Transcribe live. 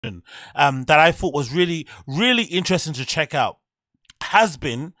that I thought was really, really interesting to check out has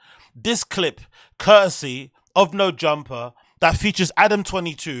been this clip, courtesy of No Jumper, that features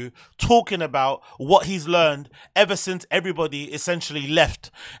ADAM22 talking about what he's learned ever since everybody essentially left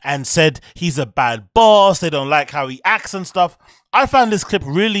and said he's a bad boss, they don't like how he acts and stuff. I found this clip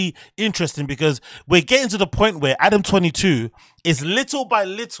really interesting because we're getting to the point where ADAM22 is little by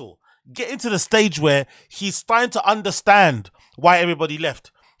little getting to the stage where he's starting to understand why everybody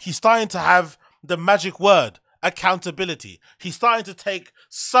left. He's starting to have the magic word, accountability. He's starting to take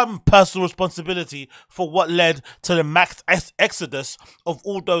some personal responsibility for what led to the max exodus of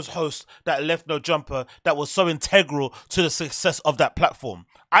all those hosts that left No Jumper, that was so integral to the success of that platform.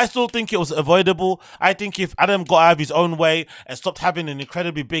 I still think it was avoidable. I think if Adam got out of his own way and stopped having an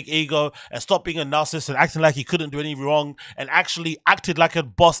incredibly big ego and stopped being a narcissist and acting like he couldn't do any wrong and actually acted like a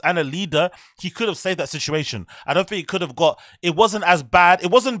boss and a leader, he could have saved that situation. I don't think he could have it wasn't as bad.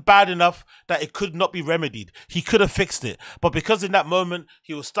 It wasn't bad enough that it could not be remedied. He could have fixed it. But because in that moment,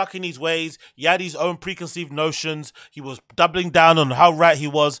 he was stuck in his ways, he had his own preconceived notions, he was doubling down on how right he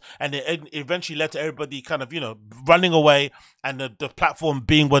was, and it eventually led to everybody kind of, running away and the platform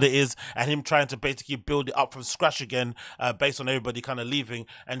being what it is, and him trying to basically build it up from scratch again, based on everybody kind of leaving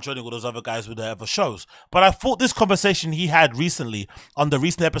and joining all those other guys with their other shows. But I thought this conversation he had recently on the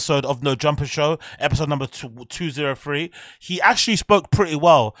recent episode of No Jumper Show, episode number 203, he actually spoke pretty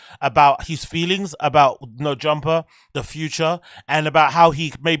well about his feelings about No Jumper, the future, and about how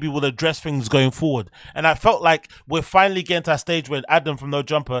he maybe will address things going forward. And I felt like we're finally getting to a stage where Adam from No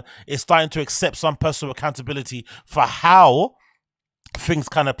Jumper is starting to accept some personal accountability for how things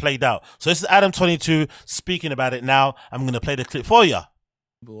kind of played out. So this is ADAM22 speaking about it now. I'm going to play the clip for you.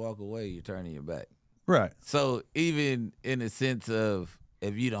 People walk away, you're turning your back. Right. So even in the sense of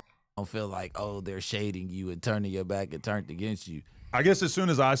if you don't feel like, oh, they're shading you and turning your back and turned against you. I guess as soon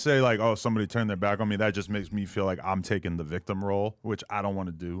as I say like, oh, somebody turned their back on me, that just makes me feel like I'm taking the victim role, which I don't want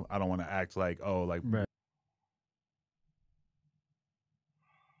to do. I don't want to act like, oh, like right.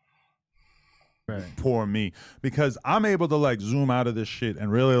 Poor me, because I'm able to like zoom out of this shit and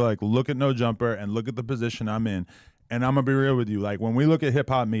really like look at No Jumper and look at the position I'm in. And I'm gonna be real with you. Like when we look at hip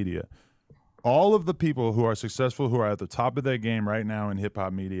hop media, all of the people who are successful, who are at the top of their game right now in hip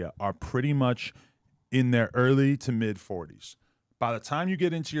hop media, are pretty much in their early to mid 40s. By the time you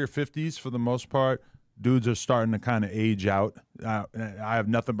get into your 50s, for the most part, dudes are starting to kind of age out. I have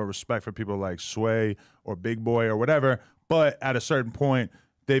nothing but respect for people like Sway or Big Boy or whatever, but at a certain point,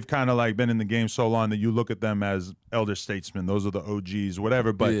 they've kind of like been in the game so long that you look at them as elder statesmen. Those are the OGs,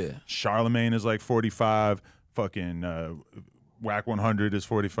 whatever. But yeah. Charlemagne is like 45. Fucking Whack 100 is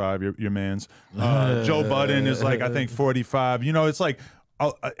 45. Your man's. Joe Budden is like, I think 45. You know, it's like,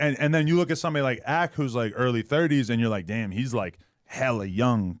 and then you look at somebody like Ack, who's like early 30s, and you're like, damn, he's like hella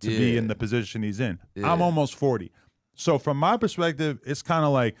young to be in the position he's in. I'm almost 40. So from my perspective, it's kind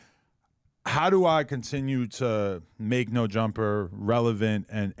of like, how do I continue to make No Jumper relevant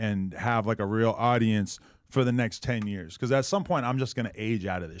and have like a real audience for the next 10 years? Because at some point, I'm just going to age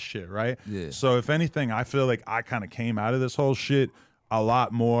out of this shit, right? Yeah. So if anything, I feel like I kind of came out of this whole shit a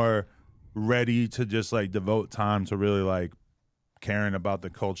lot more ready to just like devote time to really like caring about the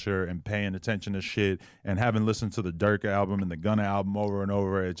culture and paying attention to shit, and having listened to the Dirk album and the Gunna album over and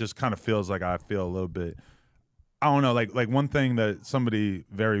over. It just kind of feels like I feel a little bit, I don't know, like one thing that somebody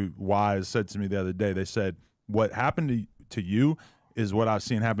very wise said to me the other day, they said, what happened to you is what I've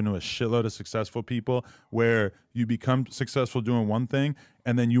seen happen to a shitload of successful people, where you become successful doing one thing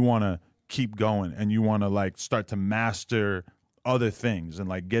and then you want to keep going and you want to like start to master other things and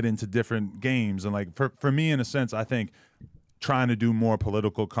like get into different games. And like for me, in a sense, I think trying to do more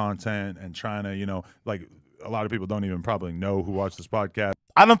political content and trying to, like a lot of people don't even probably know who watch this podcast.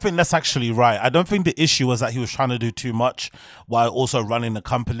 I don't think that's actually right. I don't think the issue was that he was trying to do too much while also running the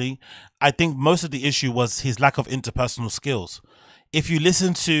company. I think most of the issue was his lack of interpersonal skills. If you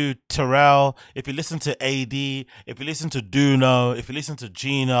listen to Terrell, if you listen to AD, if you listen to Duno, if you listen to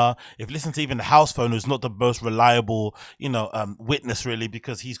Gina, if you listen to even the house phone, who's not the most reliable, witness really,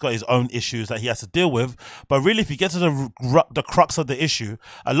 because he's got his own issues that he has to deal with. But really, if you get to the crux of the issue,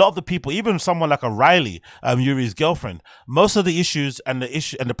 a lot of the people, even someone like a Riley, Yuri's girlfriend, most of the issues and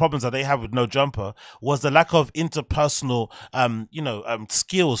the problems that they have with No Jumper was the lack of interpersonal,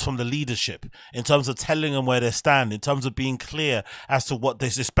 skills from the leaders leadership, in terms of telling them where they stand, in terms of being clear as to what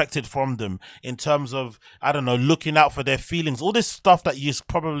is expected from them, in terms of, I don't know, looking out for their feelings, all this stuff that is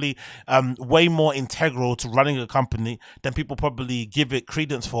probably way more integral to running a company than people probably give it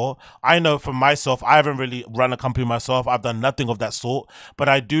credence for. I know for myself, I haven't really run a company myself. I've done nothing of that sort, but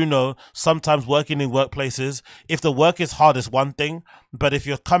I do know sometimes working in workplaces, if the work is hard, it's one thing, but if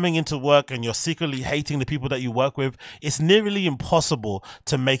you're coming into work and you're secretly hating the people that you work with, it's nearly impossible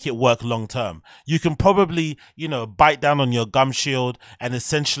to make it work long term. You can probably, you know, bite down on your gum shield and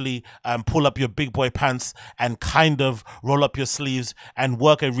essentially pull up your big boy pants and kind of roll up your sleeves and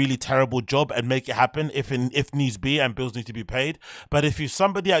work a really terrible job and make it happen if needs be and bills need to be paid. But if you're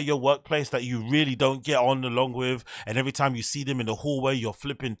somebody at your workplace that you really don't get on along with, and every time you see them in the hallway you're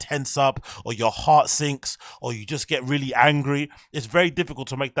flipping tense up, or your heart sinks, or you just get really angry, it's very difficult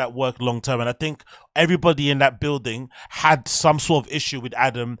to make that work long term. And I think everybody in that building had some sort of issue with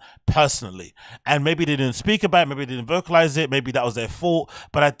Adam personally, and maybe they didn't speak about it, maybe they didn't vocalize it, maybe that was their fault.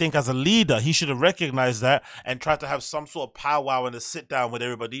 But I think as a leader, he should have recognized that and tried to have some sort of powwow and a sit down with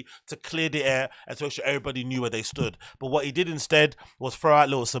everybody to clear the air and to make sure everybody knew where they stood. But what he did instead was throw out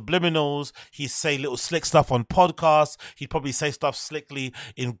little subliminals. He'd say little slick stuff on podcasts. He'd probably say stuff slickly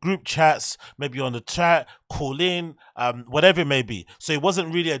in group chats, maybe on the chat, call in, whatever it may be. So he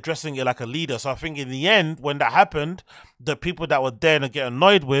wasn't really addressing it like a leader. So I think in the end, when that happened, the people that were there and get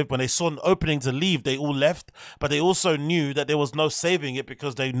annoyed with, when they saw an opening to leave, they all left. But they also knew that there was no saving it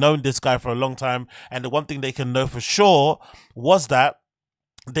because they've known this guy for a long time. And the one thing they can know for sure was that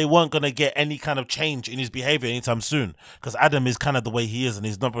they weren't going to get any kind of change in his behavior anytime soon, because Adam is kind of the way he is and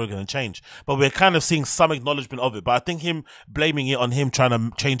he's never going to change. But we're kind of seeing some acknowledgement of it. But I think him blaming it on him trying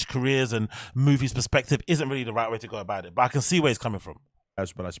to change careers and move his perspective isn't really the right way to go about it. But I can see where he's coming from.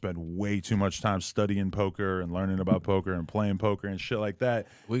 But I spent way too much time studying poker and learning about poker and playing poker and shit like that.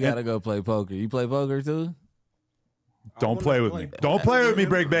 We got to go play poker. You play poker too? Don't play with me. Don't play with me,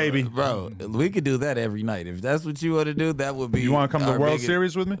 Brick Baby. Bro, we could do that every night. If that's what you want to do, that would be. You want to come to the World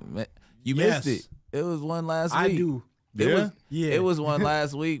Series with me? You missed it. It was one last week. I do. It was one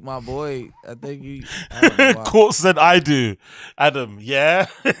last week, my boy. I think you. Court said I do. Adam, yeah.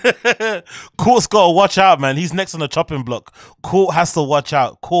 Court's got to watch out, man. He's next on the chopping block. Court has to watch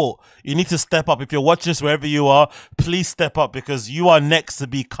out. Court, you need to step up. If you're watching this wherever you are, please step up, because you are next to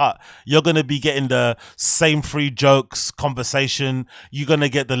be cut. You're going to be getting the same free jokes conversation. You're going to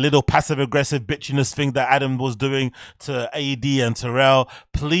get the little passive aggressive bitchiness thing that Adam was doing to AD and Terrell.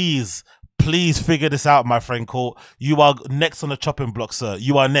 Please figure this out, my friend Court. You are next on the chopping block, sir.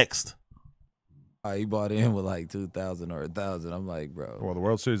 You are next. He bought in with like 2,000 or 1,000. I'm like, bro. Well, the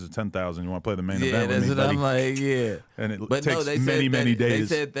World Series is 10,000. You want to play the main yeah, event that's with me, what buddy? I'm like, yeah. And it but takes no, they many days.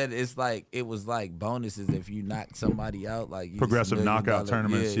 They said that it's like, it was like bonuses if you knock somebody out, like progressive knockout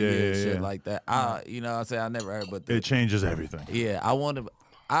tournaments, yeah, shit like that. You know what I'm saying? I never heard, but it changes everything. Yeah, I want to.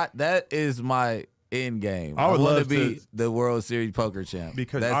 That is my end game. I would want love to be the World Series poker champ.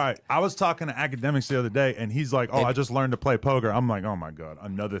 Because all right, I was talking to Academics the other day, and he's like, "Oh, I just learned to play poker." I'm like, "Oh my god,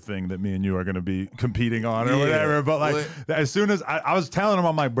 another thing that me and you are going to be competing on or whatever." But like, as soon as I was telling him,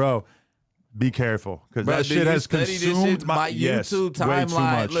 I'm like, "Bro, be careful, because that shit has consumed my YouTube timeline." Way too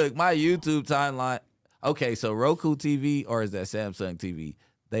much. Look, my YouTube timeline. Okay, so Roku TV, or is that Samsung TV?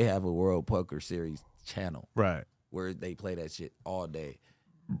 They have a World Poker Series channel, right, where they play that shit all day.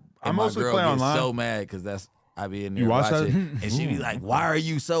 I mostly play online. So mad because I be in there you watch watching, that? and she be like, "Why are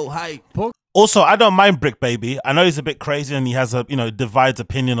you so hyped?" Also, I don't mind Brick Baby. I know he's a bit crazy and he has a, divides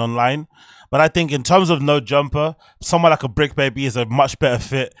opinion online. But I think in terms of No Jumper, someone like a Brick Baby is a much better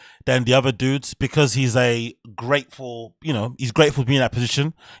fit than the other dudes, because he's grateful to be in that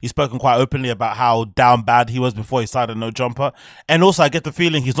position. He's spoken quite openly about how down bad he was before he started No Jumper. And also I get the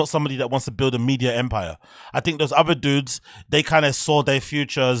feeling he's not somebody that wants to build a media empire. I think those other dudes, they kind of saw their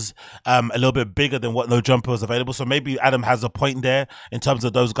futures a little bit bigger than what No Jumper was available. So maybe Adam has a point there in terms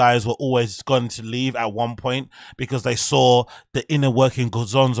of those guys were always going to leave at one point because they saw the inner working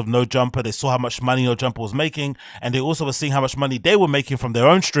zones of No Jumper. They saw how much money No Jumper was making, and they also were seeing how much money they were making from their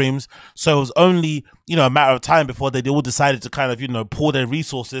own streams. So it was only, a matter of time before they all decided to kind of, pour their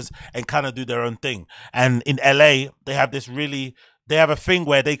resources and kind of do their own thing. And in LA, they have a thing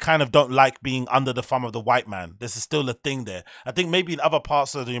where they kind of don't like being under the thumb of the white man. This is still a thing there. I think maybe in other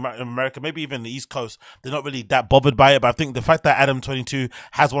parts of America, maybe even the East Coast, they're not really that bothered by it. But I think the fact that ADAM22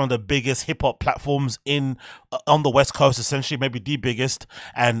 has one of the biggest hip hop platforms on the West Coast, essentially, maybe the biggest,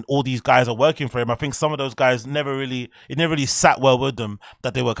 and all these guys are working for him. I think some of those guys it never really sat well with them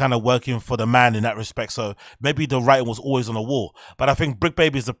that they were kind of working for the man in that respect. So maybe the writing was always on the wall. But I think Brick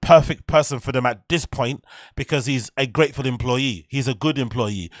Baby is the perfect person for them at this point, because he's a grateful employee. He's he's a good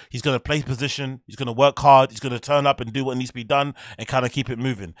employee. He's going to play position. He's going to work hard. He's going to turn up and do what needs to be done and kind of keep it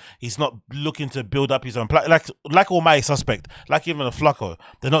moving. He's not looking to build up his own like Almighty Suspect, like even a Flacco.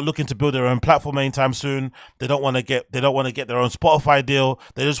 They're not looking to build their own platform anytime soon. They don't want to get their own Spotify deal.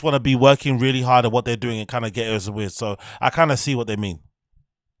 They just want to be working really hard at what they're doing and kind of get it as a weird. So I kind of see what they mean.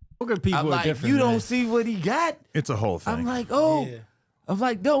 People I'm are like, different. you man. don't see what he got. It's a whole thing. I'm like, oh. Yeah. I'm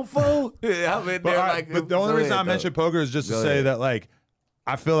like, don't fold. Yeah, I'm in there But the only reason I mentioned poker is just to say that, like,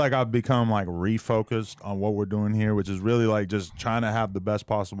 I feel like I've become like refocused on what we're doing here, which is really like just trying to have the best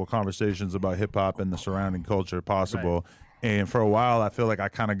possible conversations about hip hop and the surrounding culture possible. Right. And for a while, I feel like I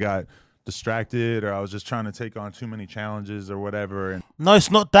kind of got distracted, or I was just trying to take on too many challenges or whatever. And no,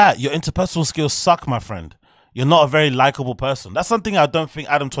 it's not that. Your interpersonal skills suck, my friend. You're not a very likable person. That's something I don't think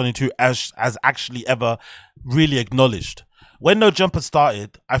ADAM22 has actually ever really acknowledged. When No Jumper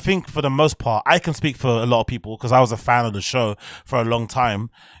started, I think for the most part, I can speak for a lot of people because I was a fan of the show for a long time.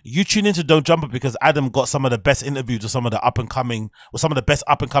 You tune into No Jumper because Adam got some of the best interviews with some of the best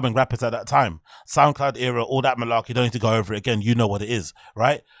up and coming rappers at that time. SoundCloud era, all that malarkey. You don't need to go over it again. You know what it is,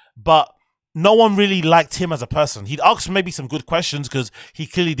 right? But no one really liked him as a person. He'd ask maybe some good questions because he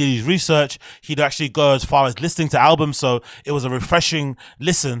clearly did his research. He'd actually go as far as listening to albums. So it was a refreshing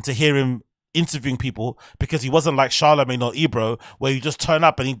listen to hear him interviewing people, because he wasn't like Charlamagne or Ebro, where you just turn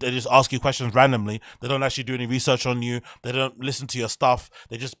up and they just ask you questions randomly. They don't actually do any research on you. They don't listen to your stuff.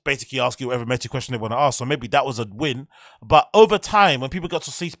 They just basically ask you whatever meta question they want to ask. So maybe that was a win. But over time, when people got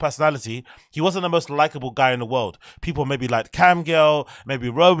to see his personality, he wasn't the most likable guy in the world. People maybe liked Camgirl, maybe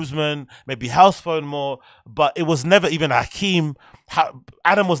Robesman, maybe Housephone more, but it was never even Hakeem.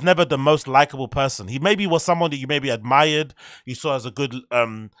 Adam was never the most likable person. He maybe was someone that you maybe admired, you saw as a good,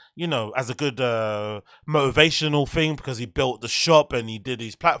 as a good motivational thing because he built the shop and he did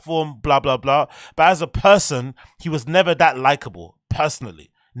his platform, blah, blah, blah. But as a person, he was never that likable, personally.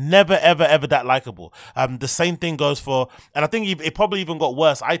 Never, ever, ever that likable. The same thing goes for, and I think it probably even got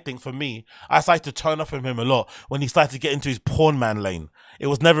worse, I think, for me. I started to turn off from him a lot when he started to get into his porn man lane. It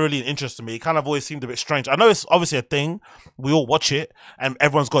was never really an interest to me. It kind of always seemed a bit strange. I know it's obviously a thing. We all watch it and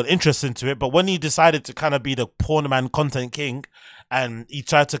everyone's got interest into it. But when he decided to kind of be the porn man content king, and he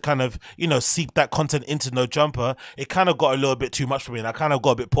tried to kind of, seep that content into No Jumper, it kind of got a little bit too much for me. And I kind of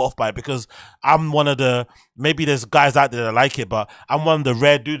got a bit put off by it because I'm one of the, maybe there's guys out there that like it, but I'm one of the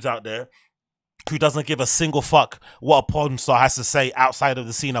rare dudes out there who doesn't give a single fuck what a porn star has to say outside of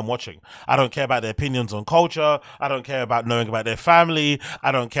the scene I'm watching. I don't care about their opinions on culture. I don't care about knowing about their family.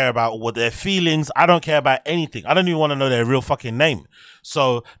 I don't care about what their feelings. I don't care about anything. I don't even want to know their real fucking name.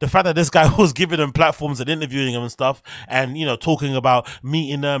 So the fact that this guy was giving them platforms and interviewing them and stuff and, talking about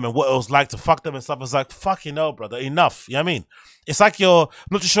meeting them and what it was like to fuck them and stuff, was like, fucking hell, brother, enough. You know what I mean? It's like I'm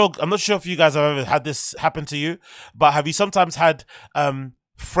not sure if you guys have ever had this happen to you, but have you sometimes had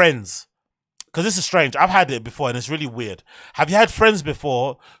friends? Because this is strange. I've had it before and it's really weird. Have you had friends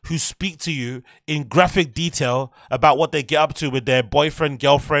before who speak to you in graphic detail about what they get up to with their boyfriend,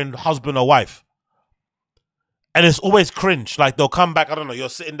 girlfriend, husband, or wife? And it's always cringe. Like, they'll come back, I don't know, you're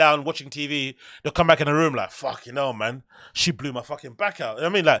sitting down watching TV, they'll come back in the room like, fuck, man, she blew my fucking back out. You know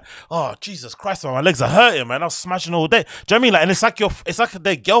what I mean? Like, oh, Jesus Christ, man, my legs are hurting, man. I was smashing all day. Do you know what I mean? Like, and it's like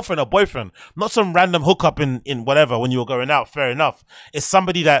their girlfriend or boyfriend, not some random hookup in whatever when you were going out, fair enough. It's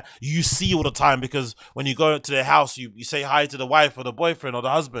somebody that you see all the time because when you go to their house, you say hi to the wife or the boyfriend or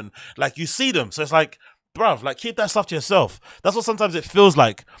the husband. Like, you see them. So it's like, bruv, like, keep that stuff to yourself. That's what sometimes it feels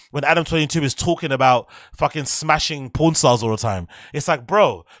like when ADAM22 is talking about fucking smashing porn stars all the time. It's like,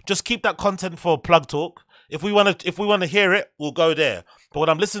 bro, just keep that content for Plug Talk. If we want to hear it, we'll go there. But when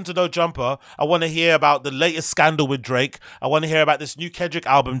I'm listening to No Jumper, I want to hear about the latest scandal with Drake. I want to hear about this new Kendrick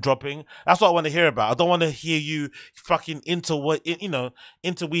album dropping. That's what I want to hear about. I don't want to hear you fucking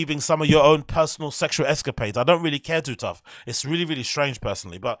interweaving some of your own personal sexual escapades. I don't really care too tough. It's really, really strange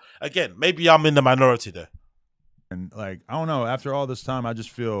personally. But again, maybe I'm in the minority there. And like, I don't know, after all this time, I just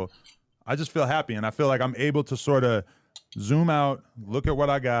feel happy, and I feel like I'm able to sort of zoom out, look at what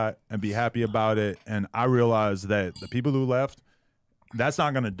I got, and be happy about it. And I realize that the people who left, that's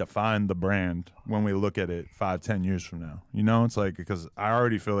not going to define the brand when we look at it 5-10 years from now. It's like, because I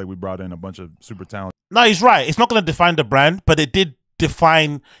already feel like we brought in a bunch of super talented. No, he's right. It's not going to define the brand, but it did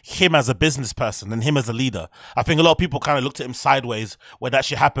define him as a business person and him as a leader. I think a lot of people kind of looked at him sideways when that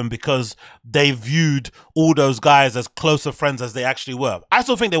shit happened because they viewed all those guys as closer friends as they actually were. I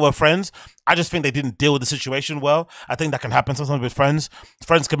still think they were friends. I just think they didn't deal with the situation well. I think that can happen sometimes with friends.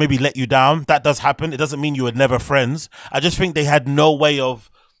 Friends can maybe let you down. That does happen. It doesn't mean you were never friends. I just think they had no way of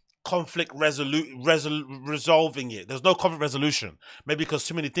conflict resolving it. There's no conflict resolution. Maybe because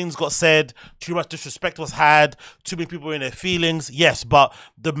too many things got said, too much disrespect was had, too many people were in their feelings. Yes, but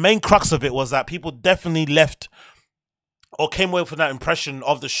the main crux of it was that people definitely left or came away from that impression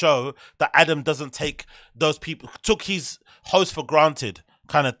of the show that Adam doesn't take those people, took his host for granted,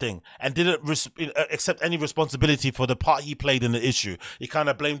 kind of thing, and didn't accept any responsibility for the part he played in the issue. He kind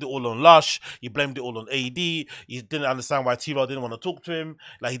of blamed it all on Lush. He blamed it all on AD. He didn't understand why T-Raw didn't want to talk to him.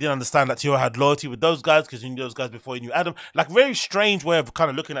 Like, he didn't understand that T-Raw had loyalty with those guys because he knew those guys before he knew Adam. Like, very strange way of kind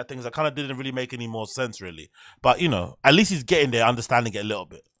of looking at things that kind of didn't really make any more sense, really. But, you know, at least he's getting there, understanding it a little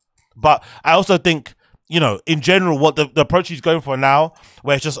bit. But I also think, you know, in general, what the approach he's going for now,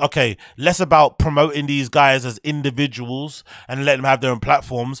 where it's just, okay, less about promoting these guys as individuals and letting them have their own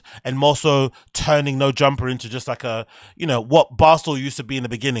platforms, and more so turning No Jumper into just like a, you know, what Barstool used to be in the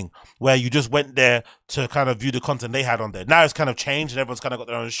beginning, where you just went there to kind of view the content they had on there. Now it's kind of changed and everyone's kind of got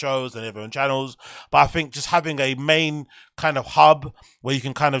their own shows and their own channels. But I think just having a main kind of hub where you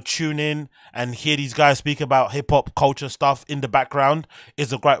can kind of tune in and hear these guys speak about hip-hop culture stuff in the background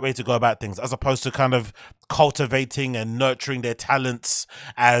is a great way to go about things, as opposed to kind of cultivating and nurturing their talents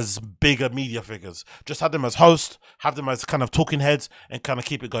as bigger media figures. Just have them as hosts, have them as kind of talking heads, and kind of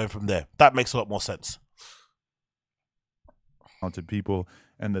keep it going from there. That makes a lot more sense. To people,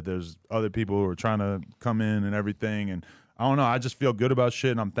 and that there's other people who are trying to come in and everything, and I don't know, I just feel good about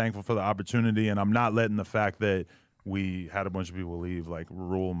shit, and I'm thankful for the opportunity, and I'm not letting the fact that we had a bunch of people leave like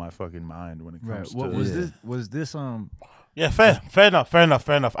rule my fucking mind when it comes What to was this? Was this Yeah, fair enough.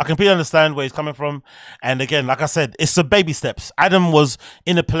 I completely understand where he's coming from. And again, like I said, it's the baby steps. Adam was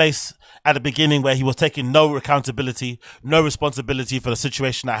in a place at the beginning where he was taking no accountability, no responsibility for the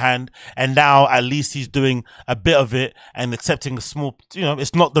situation at hand. And now at least he's doing a bit of it and accepting a small, you know,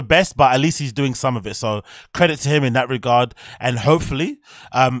 it's not the best, but at least he's doing some of it. So credit to him in that regard. And hopefully,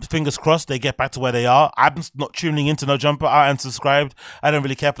 fingers crossed, they get back to where they are. I'm not tuning into No Jumper. I unsubscribed. I don't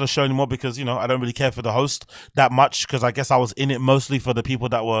really care for the show anymore because, you know, I don't really care for the host that much, because I guess I was in it mostly for the people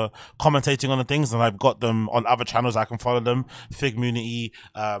that were commentating on the things, and I've got them on other channels. I can follow them. Fig Munity,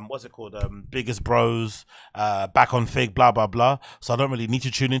 what's it called? Biggest Bros, back on Fig, blah, blah, blah. So I don't really need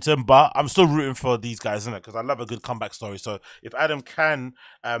to tune into them, but I'm still rooting for these guys, isn't it? Because I love a good comeback story. So if Adam can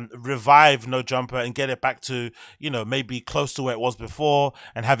revive No Jumper and get it back to, you know, maybe close to where it was before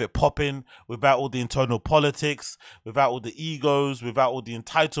and have it popping without all the internal politics, without all the egos, without all the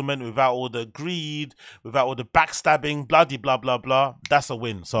entitlement, without all the greed, without all the backstabbing, blah, blah, blah, blah, that's a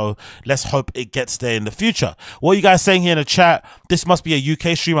win. So let's hope it gets there in the future. What are you guys saying here in the chat? This must be a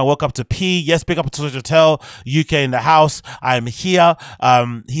UK stream. I woke up to P. Yes, big up to Hotel UK in the house. I'm here.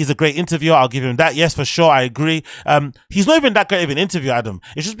 He's a great interviewer. I'll give him that. Yes, for sure. I agree. He's not even that great of an interview, Adam.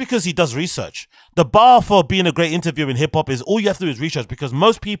 It's just because he does research. The bar for being a great interviewer in hip hop is all you have to do is research, because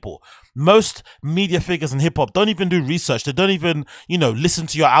most people, most media figures in hip hop don't even do research. They don't even, you know, listen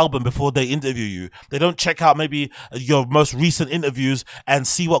to your album before they interview you. They don't check out maybe your most recent interviews and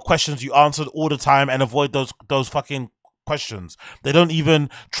see what questions you answered all the time and avoid those fucking questions. They don't even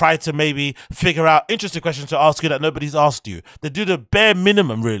try to maybe figure out interesting questions to ask you that nobody's asked you. They do the bare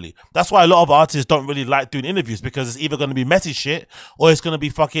minimum, really. That's why a lot of artists don't really like doing interviews, because it's either going to be messy shit or it's going to be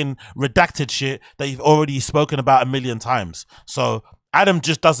fucking redacted shit that you've already spoken about a million times. So Adam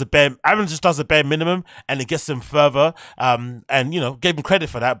just does the bare minimum, and it gets them further. And you know, gave him credit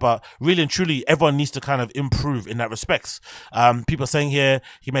for that. But really and truly, everyone needs to kind of improve in that respects. People are saying here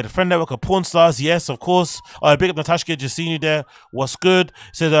he made a friend network of porn stars. Yes, of course. Big up Natasha, just seeing you there. What's good?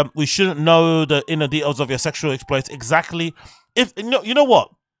 Says we shouldn't know the inner details of your sexual exploits. Exactly. If you know what,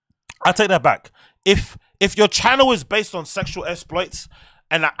 I take that back. If your channel is based on sexual exploits,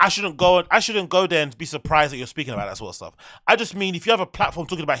 and I shouldn't go there and be surprised that you're speaking about that sort of stuff. I just mean, if you have a platform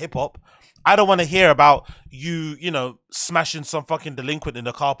talking about hip hop, I don't want to hear about you know, smashing some fucking delinquent in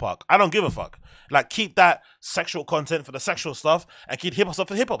the car park. I don't give a fuck. Like, keep that sexual content for the sexual stuff and keep hip hop stuff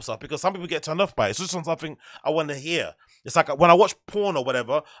for hip hop stuff, because some people get turned off by it. It's just something I want to hear. It's like when I watch porn or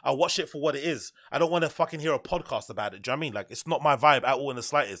whatever, I watch it for what it is. I don't want to fucking hear a podcast about it. Do you know what I mean? Like, it's not my vibe at all in the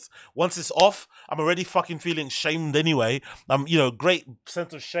slightest. Once it's off, I'm already fucking feeling shamed anyway. You know, great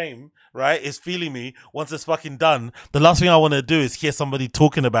sense of shame, right, is feeling me. Once it's fucking done, the last thing I want to do is hear somebody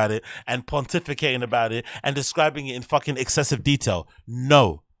talking about it and pontificating about it and describing it in fucking excessive detail.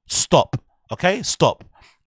 No. Stop. Okay? Stop.